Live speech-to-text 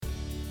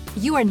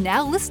You are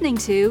now listening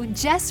to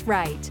Just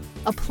Write,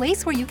 a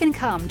place where you can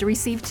come to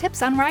receive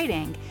tips on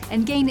writing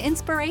and gain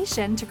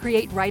inspiration to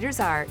create writer's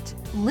art.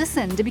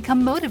 Listen to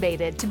become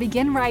motivated to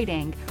begin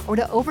writing or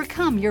to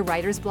overcome your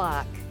writer's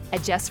block.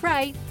 At Just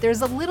Write,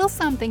 there's a little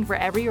something for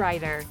every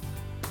writer.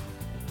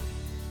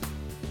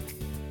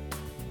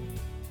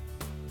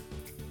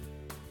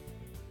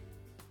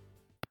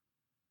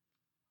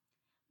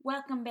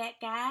 Welcome back,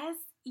 guys.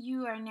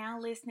 You are now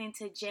listening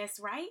to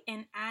Just Write,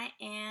 and I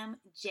am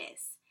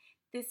Jess.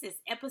 This is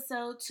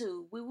episode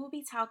 2. We will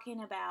be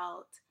talking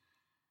about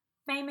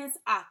famous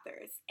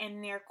authors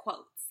and their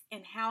quotes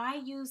and how I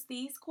use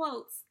these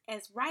quotes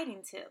as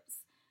writing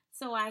tips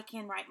so I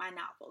can write my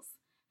novels.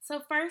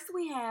 So first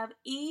we have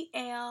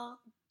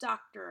E.L.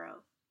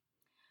 Doctorow.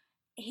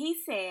 He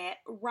said,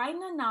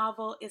 writing a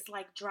novel is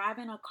like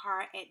driving a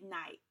car at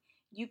night.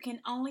 You can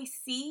only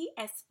see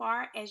as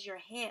far as your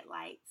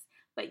headlights,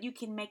 but you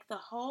can make the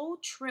whole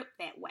trip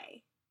that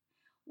way.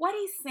 What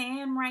he's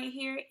saying right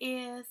here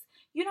is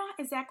you don't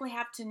exactly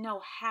have to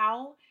know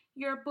how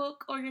your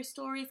book or your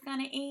story is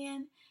going to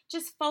end.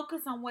 Just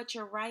focus on what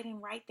you're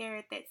writing right there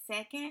at that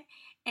second,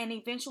 and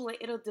eventually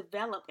it'll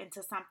develop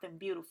into something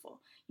beautiful.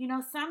 You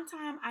know,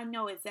 sometimes I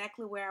know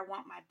exactly where I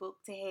want my book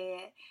to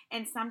head,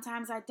 and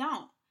sometimes I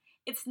don't.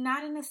 It's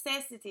not a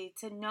necessity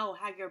to know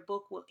how your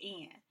book will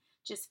end.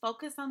 Just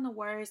focus on the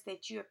words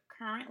that you're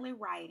currently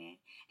writing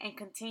and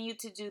continue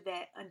to do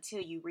that until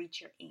you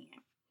reach your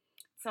end.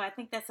 So I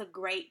think that's a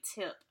great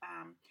tip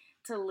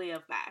to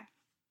live by.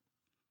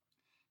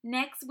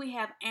 Next, we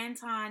have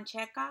Anton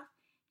Chekhov.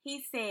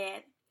 He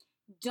said,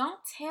 don't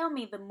tell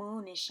me the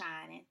moon is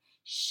shining.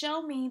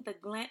 Show me the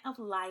glint of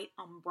light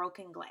on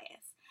broken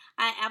glass.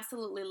 I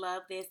absolutely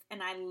love this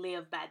and I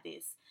live by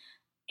this.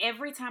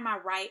 Every time I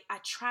write, I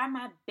try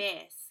my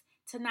best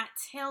to not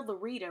tell the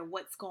reader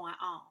what's going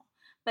on,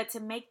 but to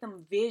make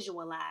them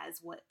visualize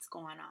what's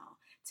going on,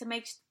 to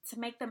make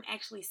them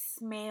actually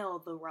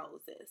smell the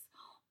roses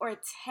or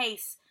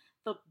taste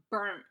the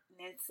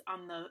burntness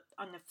on the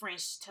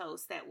French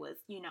toast that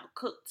was,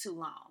 cooked too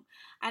long.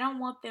 I don't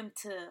want them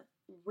to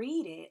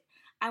read it.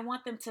 I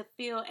want them to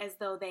feel as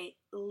though they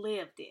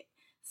lived it.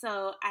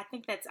 So I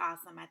think that's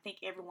awesome. I think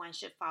everyone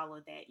should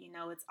follow that.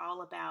 It's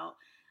all about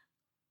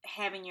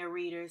having your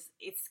readers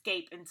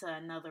escape into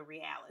another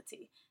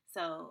reality.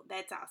 So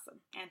that's awesome.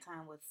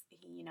 Anton was,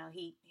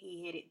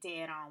 he hit it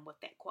dead on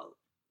with that quote.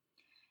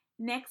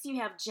 Next, you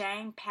have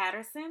Jane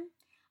Patterson.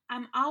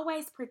 I'm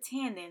always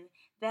pretending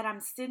that I'm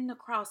sitting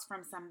across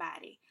from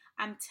somebody.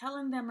 I'm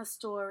telling them a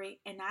story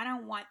and I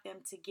don't want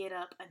them to get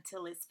up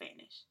until it's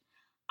finished.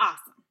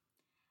 Awesome.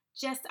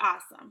 Just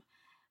awesome.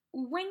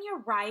 When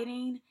you're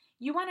writing,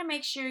 you want to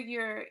make sure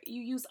you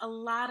use a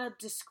lot of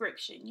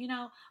description.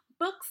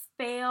 Books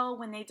fail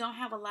when they don't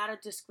have a lot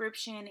of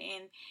description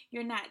and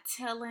you're not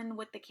telling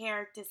what the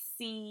characters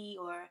see,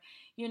 or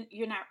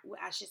you're not,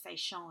 I should say,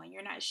 showing.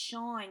 You're not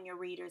showing your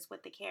readers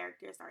what the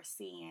characters are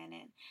seeing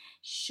and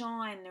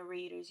showing the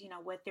readers,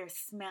 what they're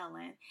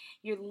smelling.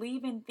 You're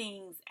leaving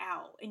things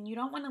out, and you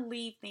don't want to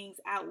leave things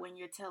out when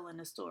you're telling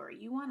a story.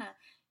 You want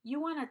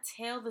to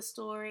tell the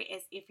story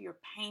as if you're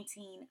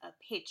painting a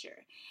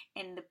picture,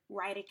 and the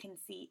reader can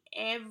see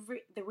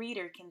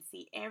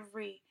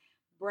every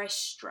brush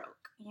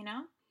stroke.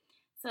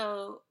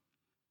 So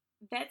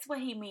that's what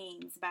he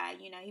means by,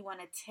 he want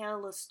to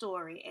tell a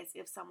story as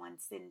if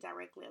someone's sitting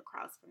directly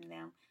across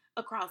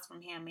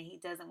from him, and he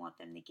doesn't want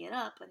them to get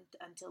up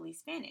until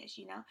he's finished.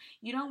 You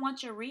don't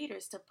want your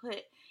readers to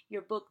put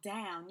your book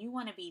down. You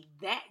want to be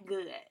that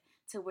good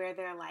to where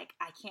they're like,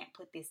 I can't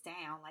put this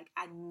down. Like,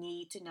 I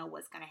need to know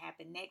what's going to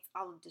happen next.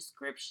 All the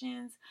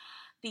descriptions,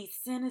 these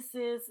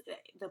sentences,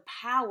 the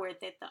power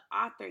that the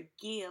author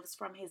gives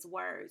from his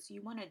words.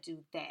 You want to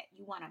do that.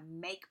 You want to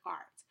make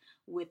art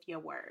with your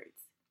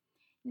words.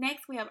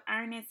 Next, we have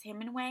Ernest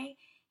Hemingway.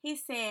 He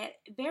said,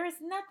 there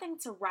is nothing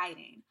to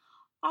writing.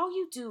 All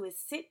you do is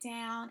sit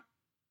down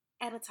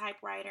at a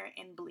typewriter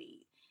and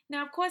bleed.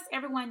 Now, of course,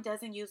 everyone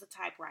doesn't use a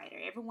typewriter.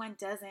 Everyone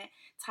doesn't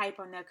type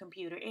on their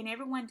computer, and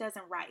everyone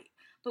doesn't write.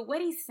 But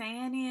what he's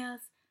saying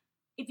is,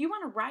 if you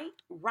want to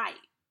write,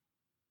 write.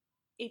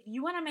 If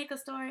you want to make a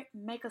story,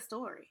 make a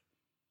story.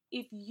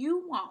 If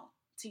you want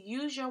to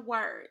use your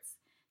words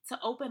to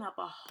open up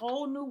a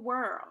whole new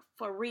world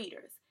for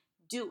readers,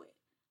 do it.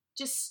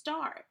 Just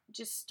start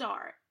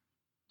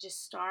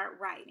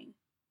writing.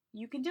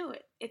 You can do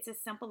it. It's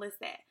as simple as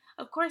that.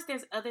 Of course,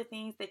 there's other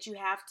things that you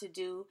have to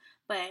do,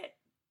 but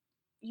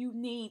you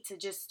need to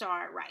just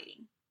start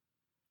writing.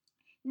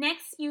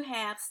 Next, you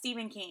have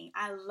Stephen King.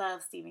 I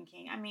love Stephen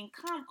King. I mean,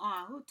 come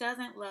on. Who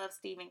doesn't love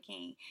Stephen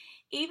King?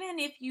 Even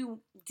if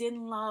you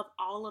didn't love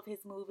all of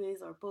his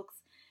movies or books,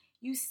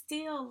 you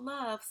still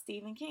love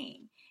Stephen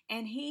King.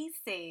 And he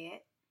said,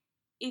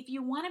 if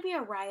you want to be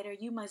a writer,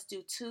 you must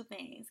do 2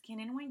 things. Can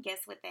anyone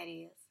guess what that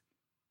is?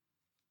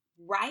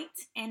 Write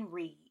and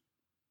read.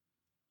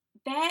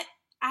 That,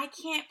 I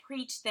can't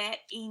preach that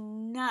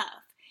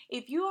enough.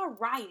 If you are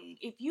writing,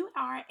 if you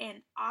are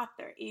an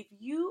author, if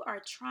you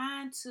are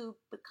trying to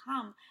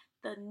become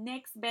the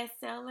next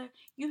bestseller,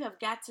 you have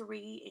got to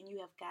read and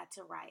you have got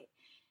to write.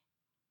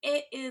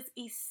 It is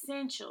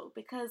essential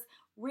because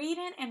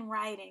reading and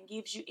writing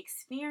gives you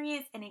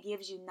experience and it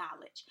gives you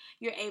knowledge.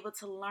 You're able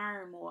to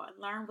learn more,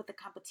 learn what the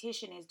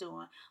competition is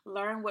doing,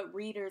 learn what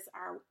readers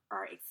are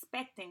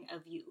expecting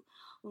of you,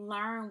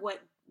 learn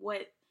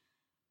what's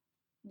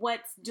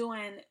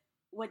doing,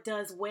 what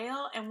does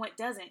well and what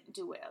doesn't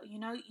do well. You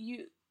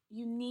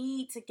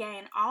need to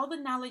gain all the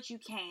knowledge you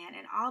can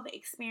and all the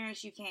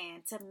experience you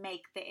can to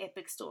make the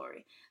epic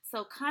story.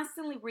 So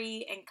constantly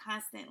read and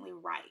constantly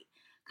write.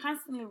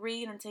 Constantly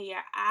read until your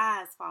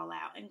eyes fall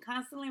out, and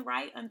constantly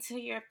write until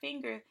your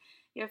fingers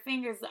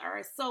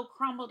are so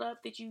crumbled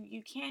up that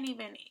you can't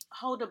even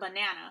hold a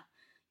banana,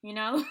 you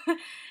know?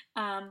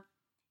 um,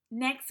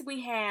 Next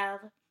we have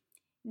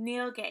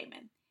Neil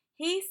Gaiman.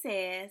 He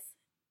says,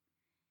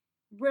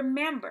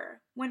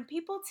 remember, when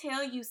people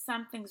tell you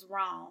something's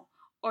wrong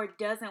or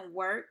doesn't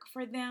work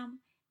for them,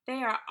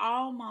 they are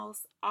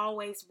almost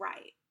always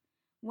right.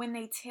 When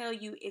they tell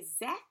you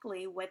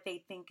exactly what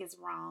they think is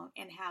wrong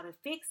and how to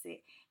fix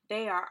it,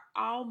 they are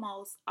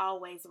almost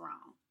always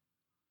wrong.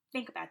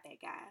 Think about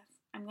that, guys.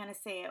 I'm going to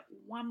say it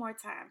one more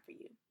time for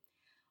you.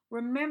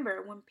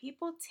 Remember, when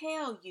people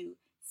tell you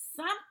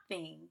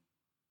something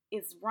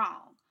is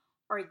wrong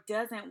or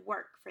doesn't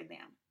work for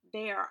them,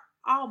 they are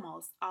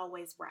almost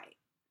always right.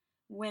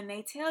 When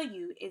they tell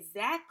you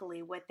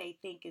exactly what they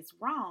think is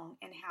wrong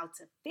and how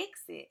to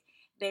fix it,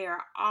 they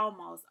are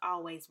almost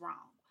always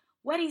wrong.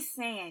 What he's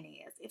saying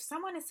is, if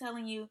someone is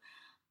telling you,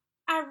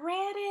 I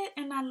read it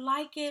and I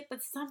like it,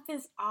 but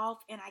something's off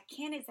and I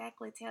can't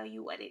exactly tell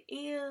you what it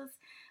is,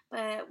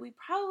 but we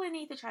probably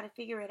need to try to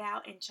figure it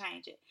out and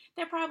change it.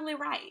 They're probably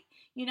right.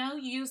 You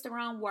used the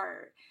wrong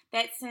word.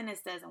 That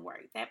sentence doesn't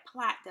work. That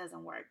plot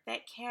doesn't work.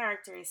 That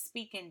character is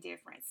speaking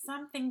different.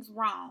 Something's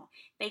wrong.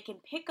 They can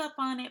pick up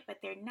on it, but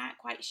they're not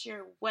quite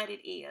sure what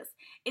it is.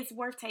 It's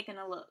worth taking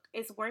a look.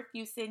 It's worth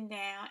you sitting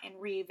down and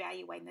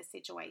reevaluating the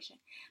situation.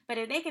 But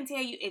if they can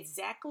tell you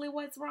exactly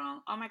what's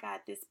wrong, oh my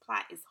God, this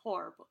plot is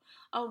horrible.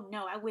 Oh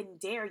no, I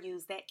wouldn't dare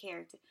use that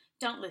character.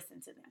 Don't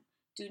listen to them.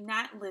 Do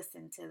not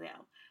listen to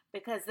them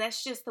because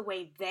that's just the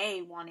way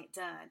they want it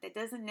done. That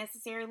doesn't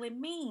necessarily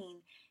mean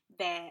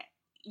that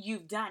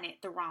you've done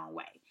it the wrong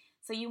way.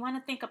 So you want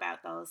to think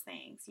about those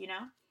things,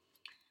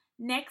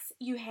 Next,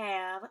 you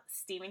have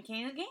Stephen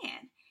King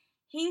again.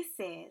 He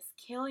says,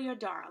 kill your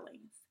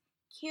darlings.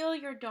 Kill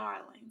your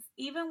darlings.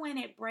 Even when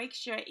it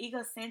breaks your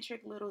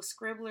egocentric little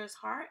scribbler's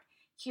heart,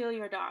 kill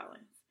your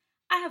darlings.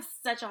 I have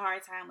such a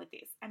hard time with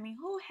this. I mean,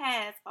 who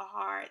has a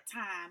hard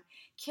time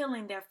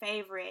killing their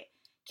favorite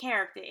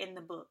character in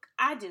the book?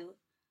 I do.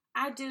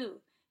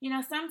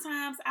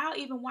 Sometimes I'll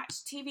even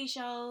watch TV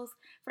shows.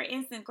 For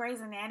instance, Grey's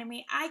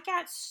Anatomy. I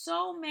got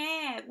so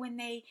mad when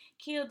they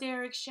killed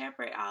Derek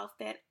Shepherd off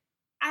that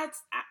I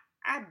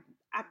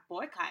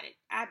boycotted.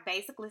 I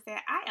basically said,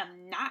 I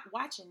am not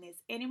watching this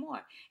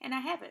anymore. And I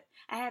haven't.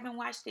 I haven't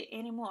watched it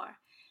anymore.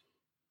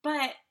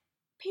 But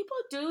people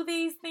do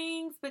these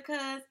things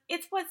because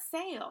it's what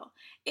sells.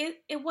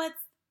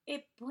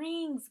 It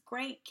brings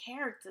great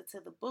character to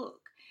the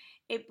book.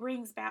 It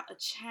brings about a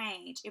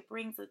change. It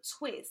brings a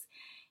twist.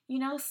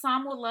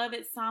 Some will love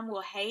it, some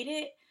will hate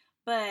it,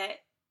 but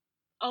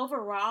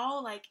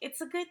overall,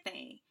 it's a good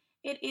thing.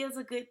 It is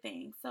a good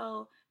thing.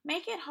 So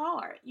make it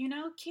hard.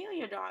 Kill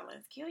your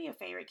darlings, kill your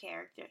favorite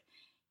character,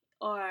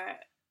 or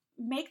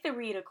make the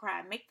reader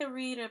cry, make the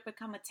reader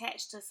become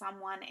attached to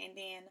someone and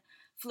then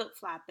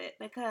flip-flop it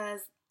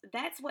because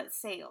that's what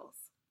sells.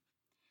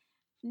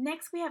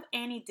 Next, we have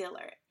Annie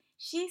Dillard.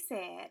 She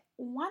said,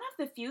 one of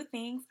the few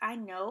things I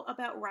know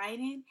about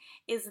writing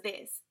is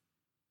this: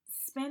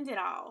 spend it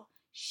all,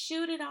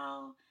 shoot it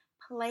all,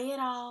 play it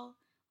all,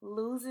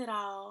 lose it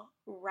all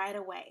right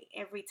away,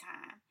 every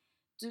time.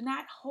 Do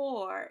not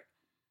hoard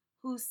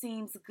who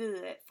seems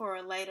good for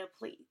a later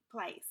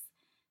place.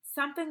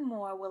 Something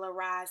more will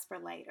arise for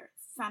later,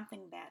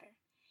 something better.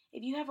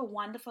 If you have a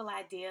wonderful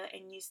idea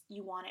and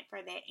you want it for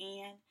that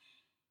end,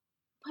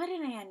 put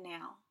it in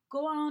now.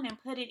 Go on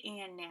and put it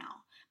in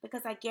now,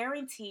 because I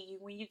guarantee you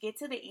when you get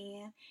to the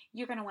end,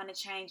 you're going to want to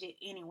change it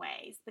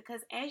anyways,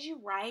 because as you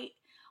write,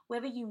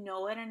 whether you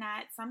know it or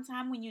not,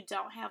 sometimes when you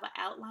don't have an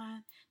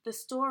outline, the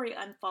story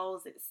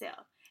unfolds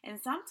itself. And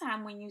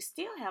sometimes when you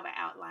still have an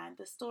outline,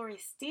 the story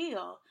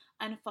still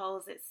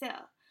unfolds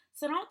itself.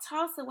 So don't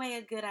toss away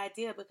a good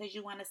idea because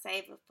you want to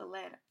save it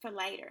for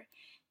later.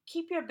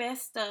 Keep your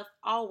best stuff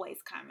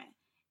always coming.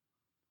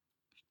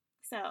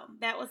 So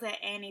that was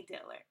at Annie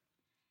Dillard.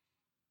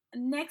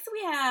 Next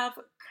we have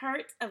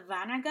Kurt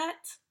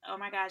Vonnegut. Oh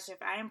my gosh,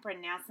 if I am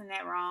pronouncing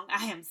that wrong,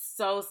 I am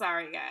so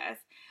sorry, guys.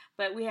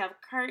 But we have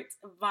Kurt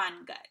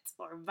Vonnegut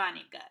or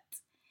Vonnegut.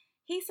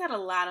 He said a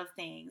lot of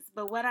things,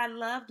 but what I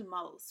loved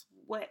most,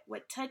 what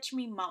touched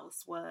me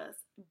most was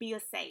be a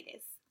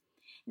sadist.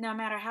 No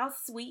matter how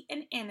sweet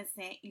and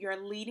innocent your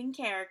leading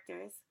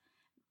characters,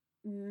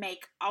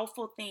 make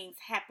awful things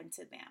happen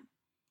to them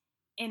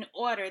in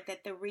order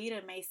that the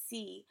reader may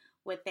see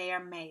what they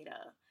are made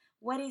of.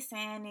 What he's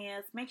saying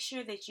is make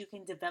sure that you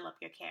can develop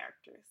your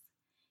characters.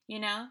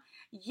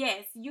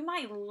 Yes, you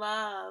might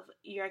love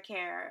your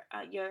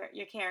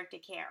character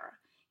Kara.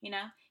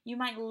 You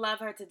might love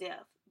her to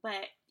death,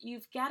 but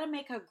you've got to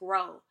make her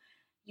grow.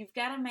 You've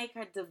got to make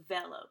her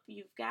develop.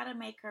 You've got to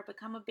make her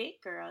become a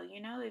big girl.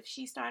 If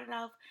she started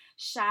off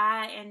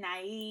shy and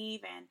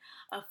naive and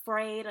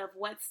afraid of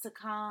what's to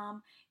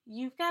come,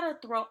 you've got to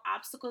throw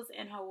obstacles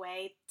in her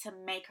way to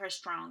make her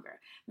stronger.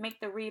 Make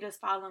the readers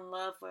fall in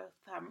love with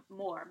her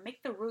more.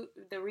 Make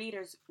the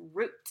readers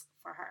root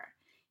for her,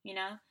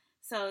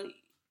 So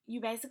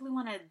you basically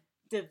want to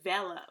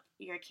develop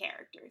your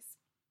characters.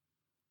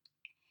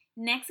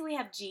 Next, we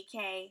have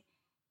G.K.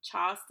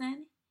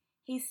 Chesterton.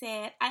 He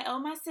said, I owe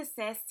my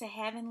success to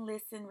having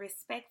listened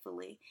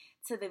respectfully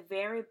to the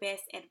very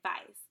best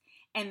advice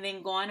and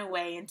then going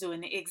away and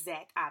doing the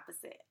exact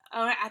opposite.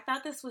 I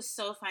thought this was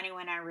so funny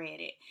when I read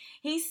it.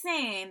 He's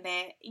saying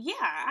that,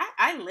 yeah,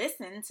 I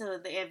listen to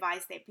the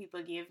advice that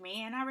people give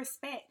me and I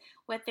respect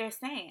what they're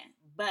saying.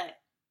 But,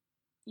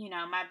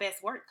 my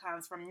best work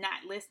comes from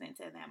not listening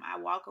to them. I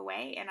walk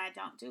away and I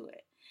don't do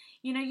it.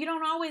 You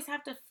don't always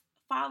have to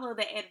follow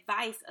the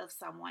advice of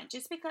someone.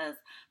 Just because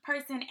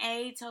person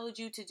A told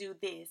you to do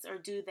this or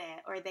do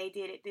that or they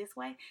did it this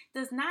way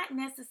does not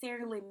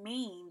necessarily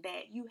mean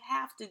that you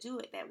have to do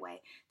it that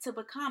way to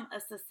become a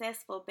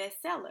successful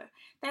bestseller.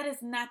 That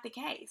is not the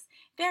case.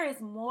 There is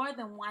more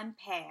than one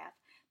path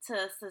to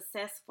a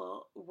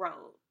successful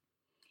road.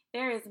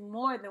 There is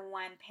more than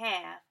one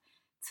path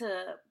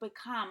to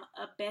become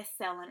a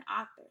best-selling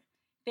author.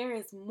 There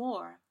is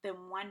more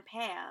than one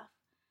path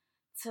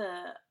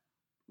to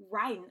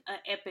writing an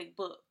epic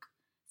book.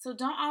 So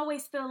don't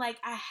always feel like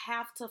I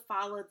have to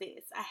follow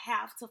this. I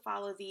have to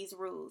follow these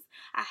rules.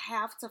 I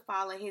have to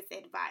follow his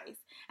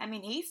advice. I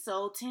mean, he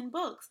sold 10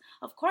 books.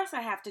 Of course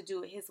I have to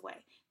do it his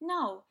way.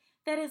 No,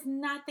 that is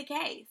not the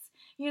case.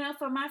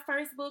 For my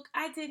first book,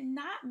 I did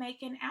not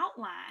make an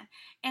outline.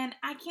 And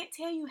I can't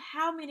tell you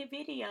how many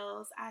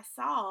videos I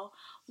saw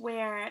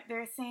where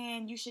they're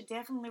saying you should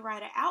definitely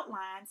write an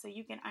outline so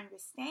you can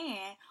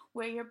understand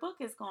where your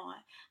book is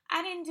going.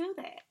 I didn't do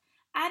that.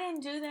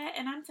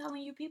 And I'm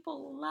telling you,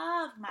 people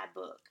love my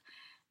book.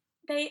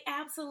 They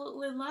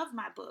absolutely love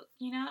my book.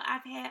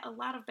 I've had a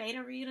lot of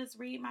beta readers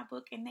read my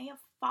book and they have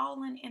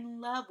fallen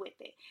in love with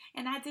it.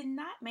 And I did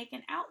not make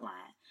an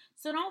outline.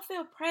 So don't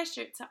feel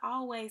pressured to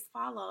always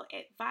follow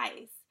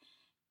advice.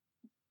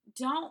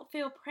 Don't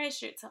feel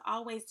pressured to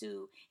always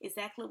do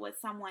exactly what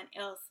someone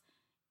else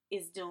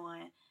is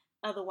doing.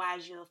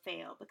 Otherwise, you'll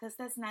fail, because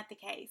that's not the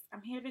case.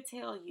 I'm here to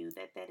tell you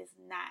that that is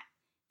not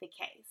the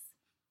case.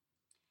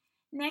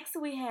 Next,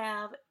 we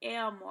have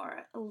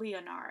Elmore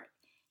Leonard.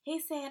 He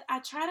said, I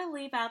try to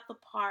leave out the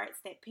parts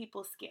that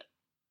people skip.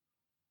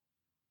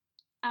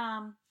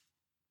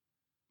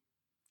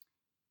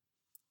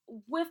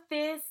 With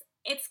this,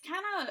 it's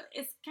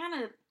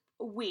kind of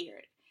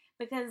weird,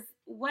 because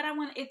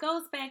it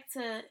goes back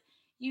to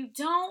you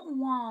don't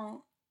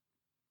want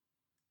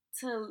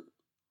to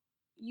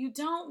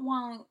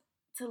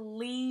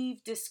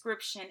leave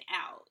description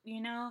out.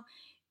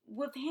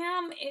 With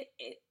him,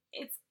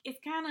 it's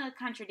kind of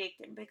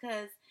contradicting,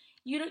 because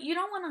you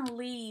don't want to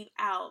leave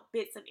out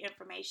bits of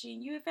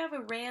information. You've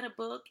ever read a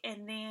book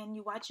and then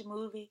you watch a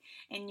movie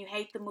and you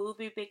hate the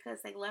movie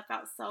because they left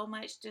out so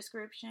much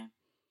description?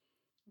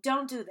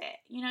 Don't do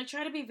that.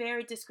 Try to be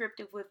very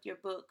descriptive with your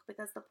book,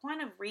 because the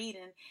point of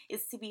reading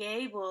is to be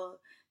able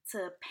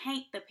to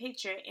paint the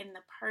picture in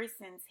the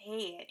person's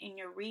head, in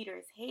your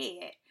reader's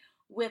head,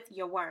 with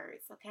your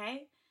words,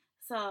 okay?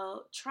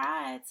 So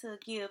try to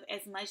give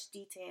as much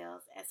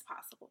details as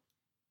possible.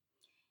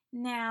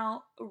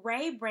 Now,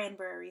 Ray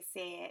Bradbury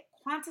said,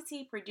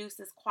 quantity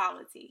produces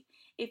quality.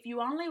 If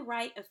you only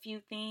write a few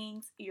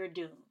things, you're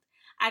doomed.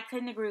 I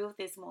couldn't agree with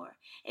this more,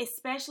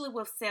 especially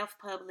with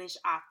self-published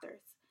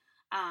authors.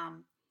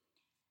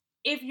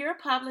 If you're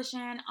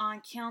publishing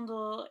on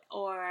Kindle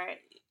or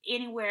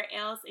anywhere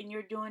else and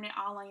you're doing it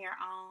all on your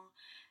own,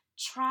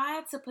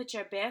 try to put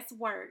your best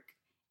work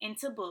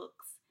into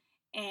books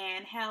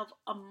and have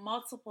a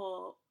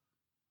multiple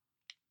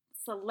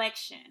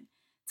selection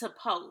to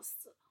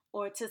post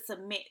or to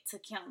submit to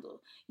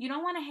Kindle. You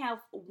don't want to have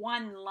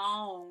one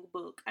long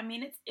book. I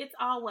mean, it's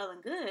all well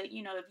and good,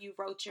 if you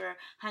wrote your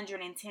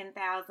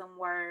 110,000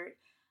 word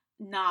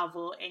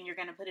novel and you're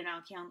going to put it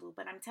on Kindle.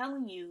 But I'm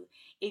telling you,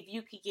 if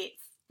you could get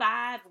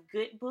 5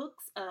 good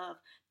books of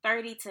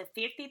 30 to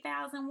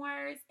 50,000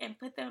 words and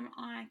put them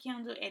on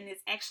Kindle, and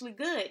it's actually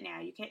good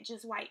now. You can't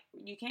just write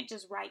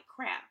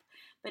crap.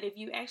 But if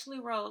you actually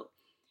wrote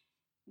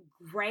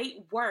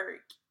great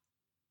work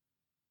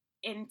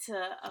into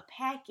a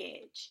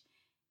package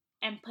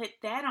and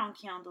put that on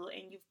Kindle,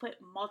 and you've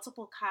put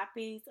multiple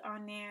copies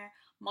on there,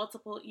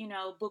 multiple,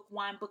 book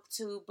 1, book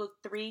 2,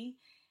 book 3,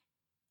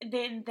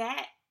 then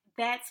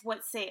that's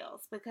what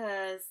sells,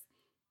 because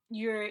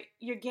you're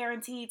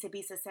guaranteed to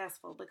be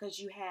successful, because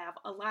you have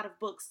a lot of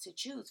books to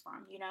choose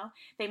from.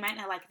 They might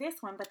not like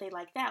this one, but they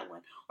like that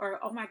one. Or,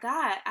 oh my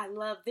God, I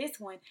love this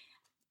one.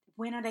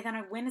 When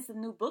is the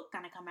new book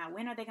going to come out?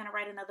 When are they going to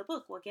write another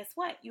book? Well, guess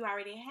what? You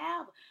already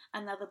have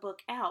another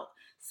book out.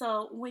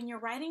 So when you're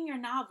writing your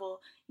novel,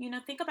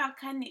 think about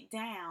cutting it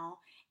down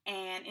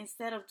And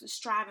instead of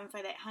striving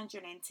for that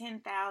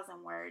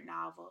 110,000 word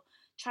novel,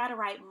 try to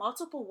write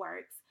multiple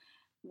works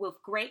with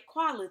great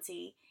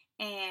quality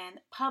and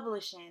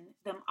publishing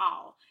them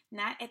all.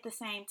 Not at the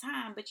same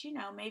time, but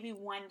maybe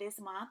one this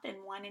month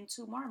and one in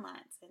 2 more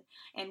months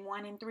and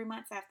one in 3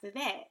 months after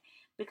that.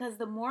 Because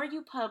the more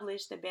you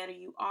publish, the better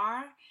you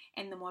are,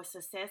 and the more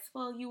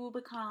successful you will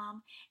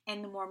become,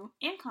 and the more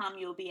income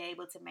you'll be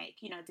able to make,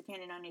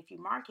 depending on if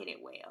you market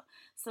it well.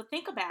 So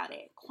think about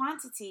it.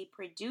 Quantity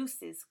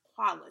produces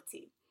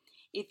quality.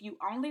 If you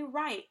only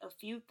write a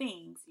few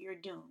things, you're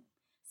doomed.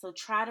 So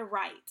try to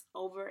write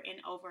over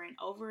and over and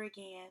over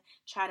again.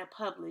 Try to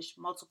publish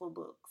multiple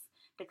books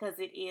because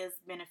it is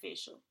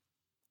beneficial.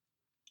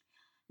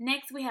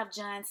 Next, we have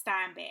John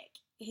Steinbeck.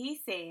 He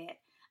said,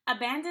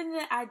 abandon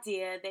the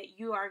idea that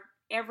you are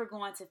ever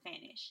going to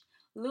finish.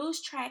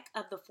 Lose track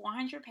of the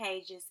 400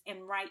 pages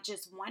and write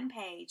just one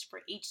page for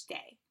each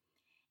day.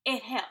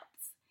 It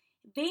helps.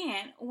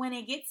 Then, when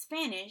it gets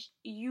finished,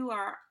 you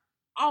are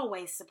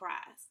always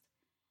surprised.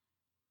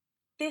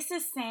 This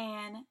is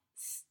saying,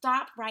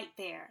 stop right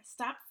there.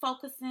 Stop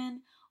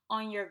focusing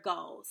on your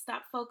goals.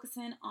 Stop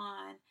focusing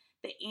on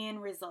the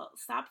end result.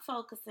 Stop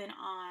focusing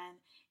on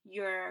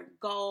your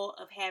goal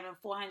of having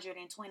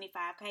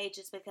 425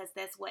 pages because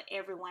that's what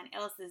everyone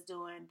else is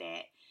doing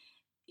that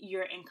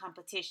you're in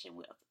competition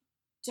with.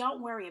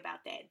 Don't worry about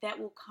that. That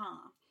will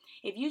come.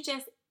 If you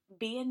just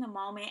be in the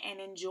moment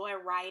and enjoy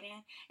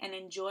writing and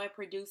enjoy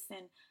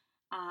producing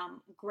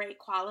great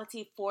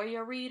quality for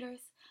your readers,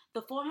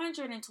 the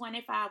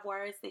 425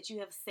 words that you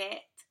have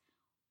set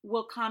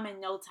will come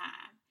in no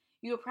time.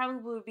 You'll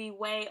probably be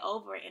way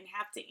over and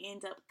have to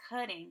end up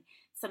cutting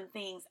some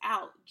things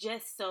out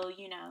just so,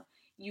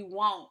 you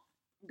won't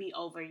be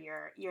over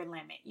your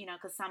limit,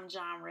 because some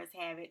genres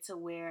have it to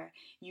where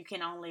you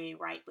can only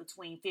write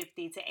between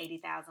 50 to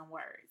 80,000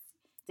 words,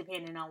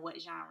 depending on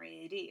what genre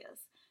it is.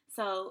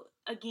 So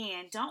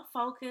again, don't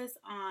focus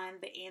on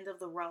the end of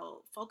the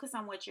road. Focus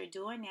on what you're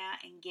doing now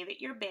and give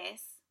it your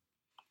best,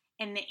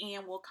 and the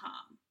end will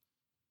come.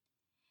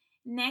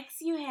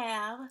 Next, you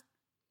have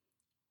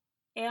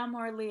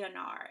Elmore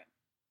Leonard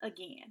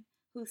again,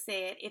 who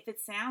said, if it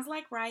sounds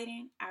like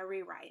writing, I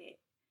rewrite it.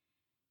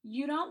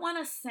 You don't want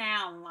to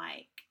sound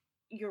like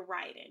you're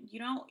writing. You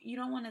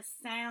don't want to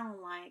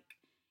sound like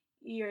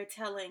you're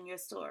telling your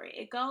story.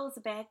 It goes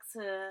back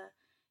to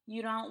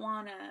you don't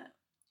want to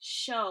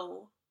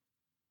show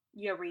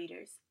your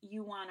readers.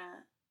 You want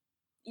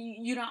to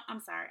you don't I'm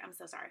sorry. I'm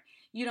so sorry.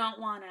 You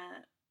don't want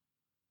to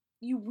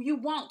you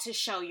want to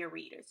show your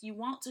readers. You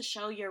want to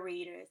show your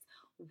readers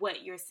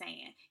what you're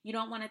saying. You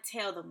don't want to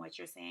tell them what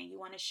you're saying. You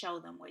want to show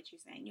them what you're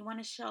saying. You want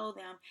to show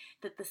them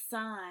that the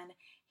sun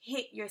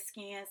hit your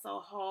skin so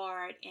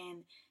hard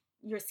and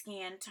your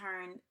skin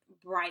turned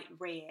bright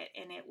red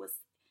and it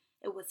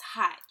was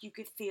hot. You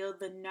could feel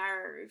the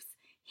nerves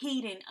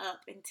heating up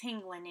and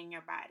tingling in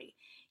your body.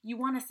 You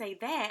want to say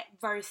that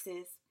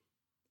versus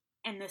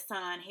and the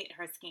sun hit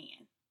her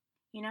skin.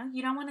 You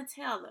don't want to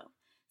tell them.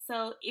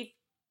 So if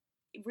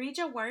read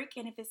your work,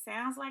 and if it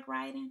sounds like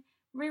writing,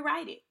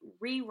 rewrite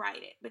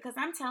it. Because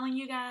I'm telling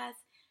you guys,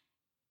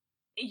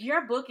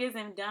 your book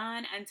isn't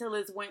done until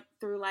it's went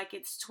through like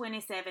its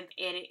 27th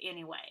edit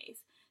anyways.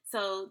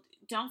 So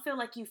don't feel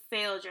like you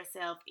failed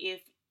yourself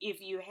if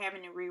you're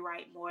having to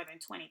rewrite more than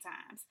 20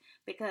 times,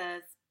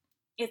 because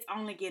it's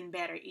only getting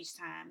better each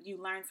time.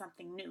 You learn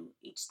something new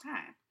each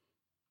time.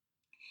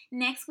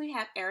 Next, we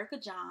have Erica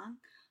Jong,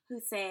 who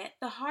said,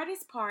 the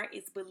hardest part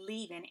is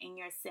believing in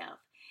yourself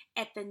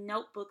at the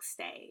notebook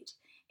stage.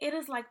 It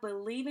is like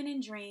believing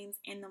in dreams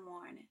in the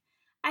morning.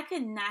 I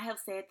could not have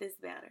said this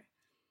better.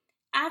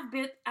 I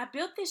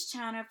built this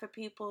channel for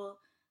people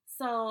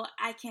so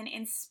I can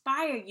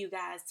inspire you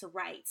guys to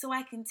write, so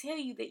I can tell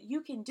you that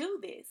you can do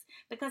this,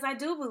 because I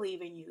do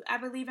believe in you. I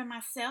believe in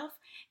myself,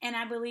 and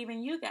I believe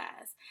in you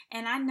guys.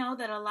 And I know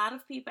that a lot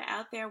of people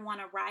out there want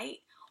to write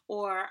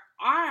or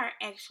are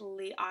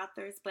actually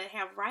authors but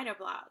have writer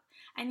block.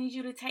 I need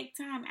you to take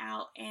time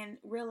out and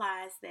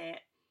realize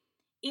that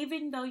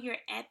even though you're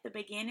at the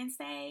beginning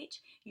stage,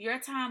 your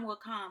time will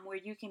come where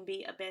you can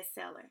be a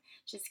bestseller.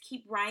 Just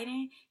keep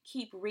writing,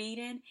 keep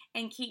reading,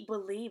 and keep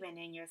believing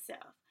in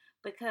yourself,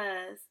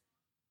 because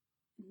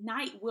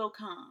night will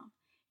come.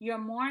 Your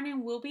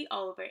morning will be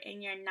over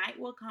and your night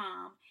will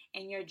come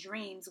and your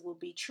dreams will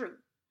be true.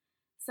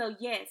 So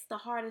yes, the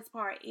hardest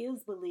part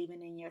is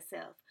believing in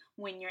yourself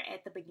when you're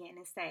at the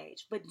beginning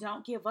stage. But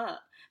don't give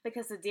up,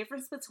 because the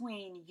difference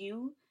between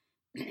you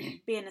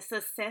being a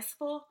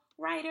successful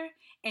writer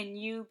and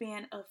you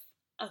being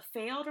a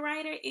failed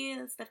writer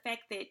is the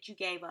fact that you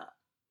gave up.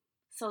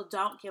 So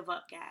don't give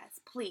up, guys,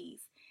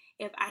 please.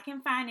 If I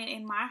can find it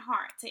in my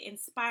heart to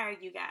inspire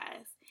you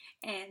guys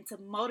and to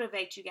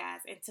motivate you guys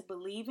and to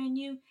believe in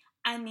you,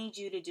 I need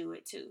you to do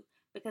it too,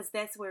 because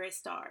that's where it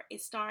starts.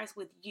 It starts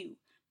with you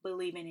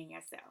believing in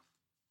yourself.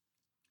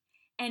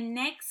 And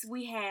next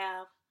we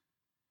have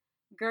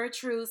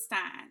Gertrude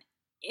Stein.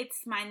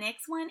 It's my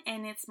next one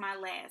and it's my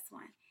last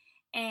one.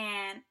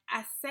 And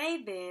I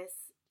say this,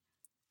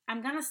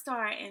 I'm going to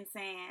start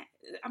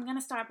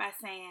by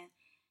saying,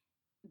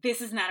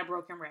 this is not a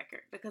broken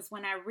record. Because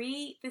when I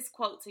read this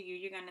quote to you,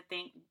 you're going to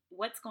think,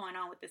 what's going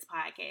on with this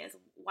podcast?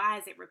 Why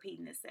is it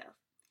repeating itself?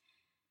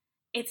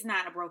 It's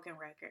not a broken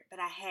record, but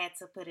I had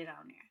to put it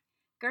on there.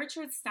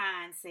 Gertrude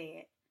Stein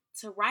said,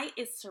 to write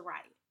is to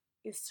write,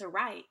 is to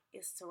write,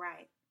 is to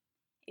write,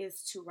 is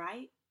to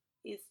write,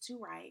 is to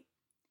write,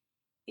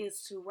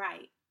 is to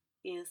write,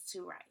 is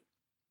to write.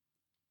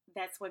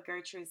 That's what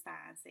Gertrude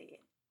Stein said.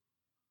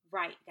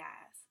 Write,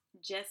 guys.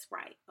 Just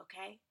write,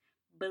 okay?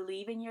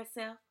 Believe in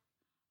yourself,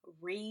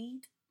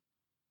 read,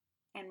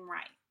 and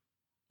write,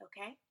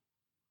 okay?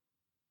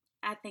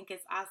 I think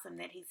it's awesome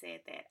that he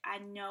said that. I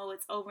know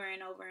it's over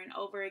and over and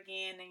over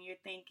again, and you're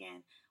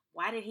thinking,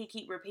 why did he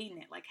keep repeating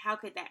it? Like, how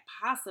could that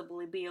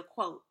possibly be a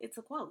quote? It's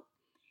a quote.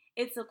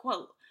 It's a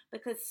quote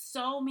because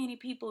so many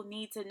people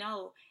need to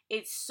know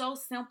it's so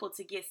simple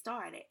to get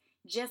started.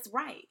 Just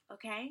write,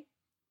 okay?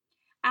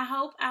 I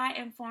hope I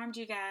informed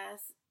you guys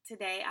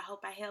today. I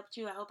hope I helped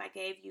you. I hope I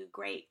gave you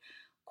great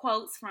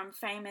quotes from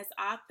famous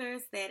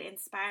authors that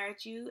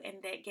inspired you and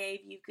that gave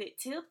you good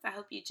tips. I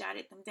hope you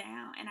jotted them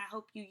down, and I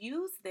hope you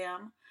use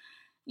them,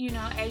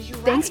 as you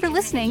write. Thanks for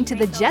listening to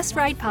the Just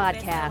Write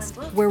podcast,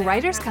 where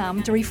writers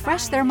come to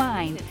refresh their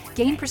mind,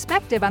 gain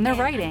perspective on their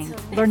writing,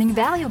 learning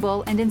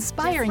valuable and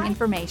inspiring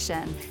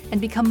information, and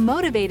become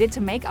motivated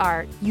to make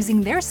art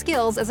using their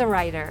skills as a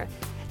writer.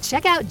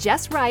 Check out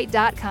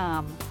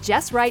JustWrite.com,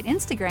 Just Write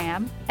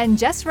Instagram, and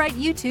Just Write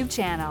YouTube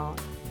channel.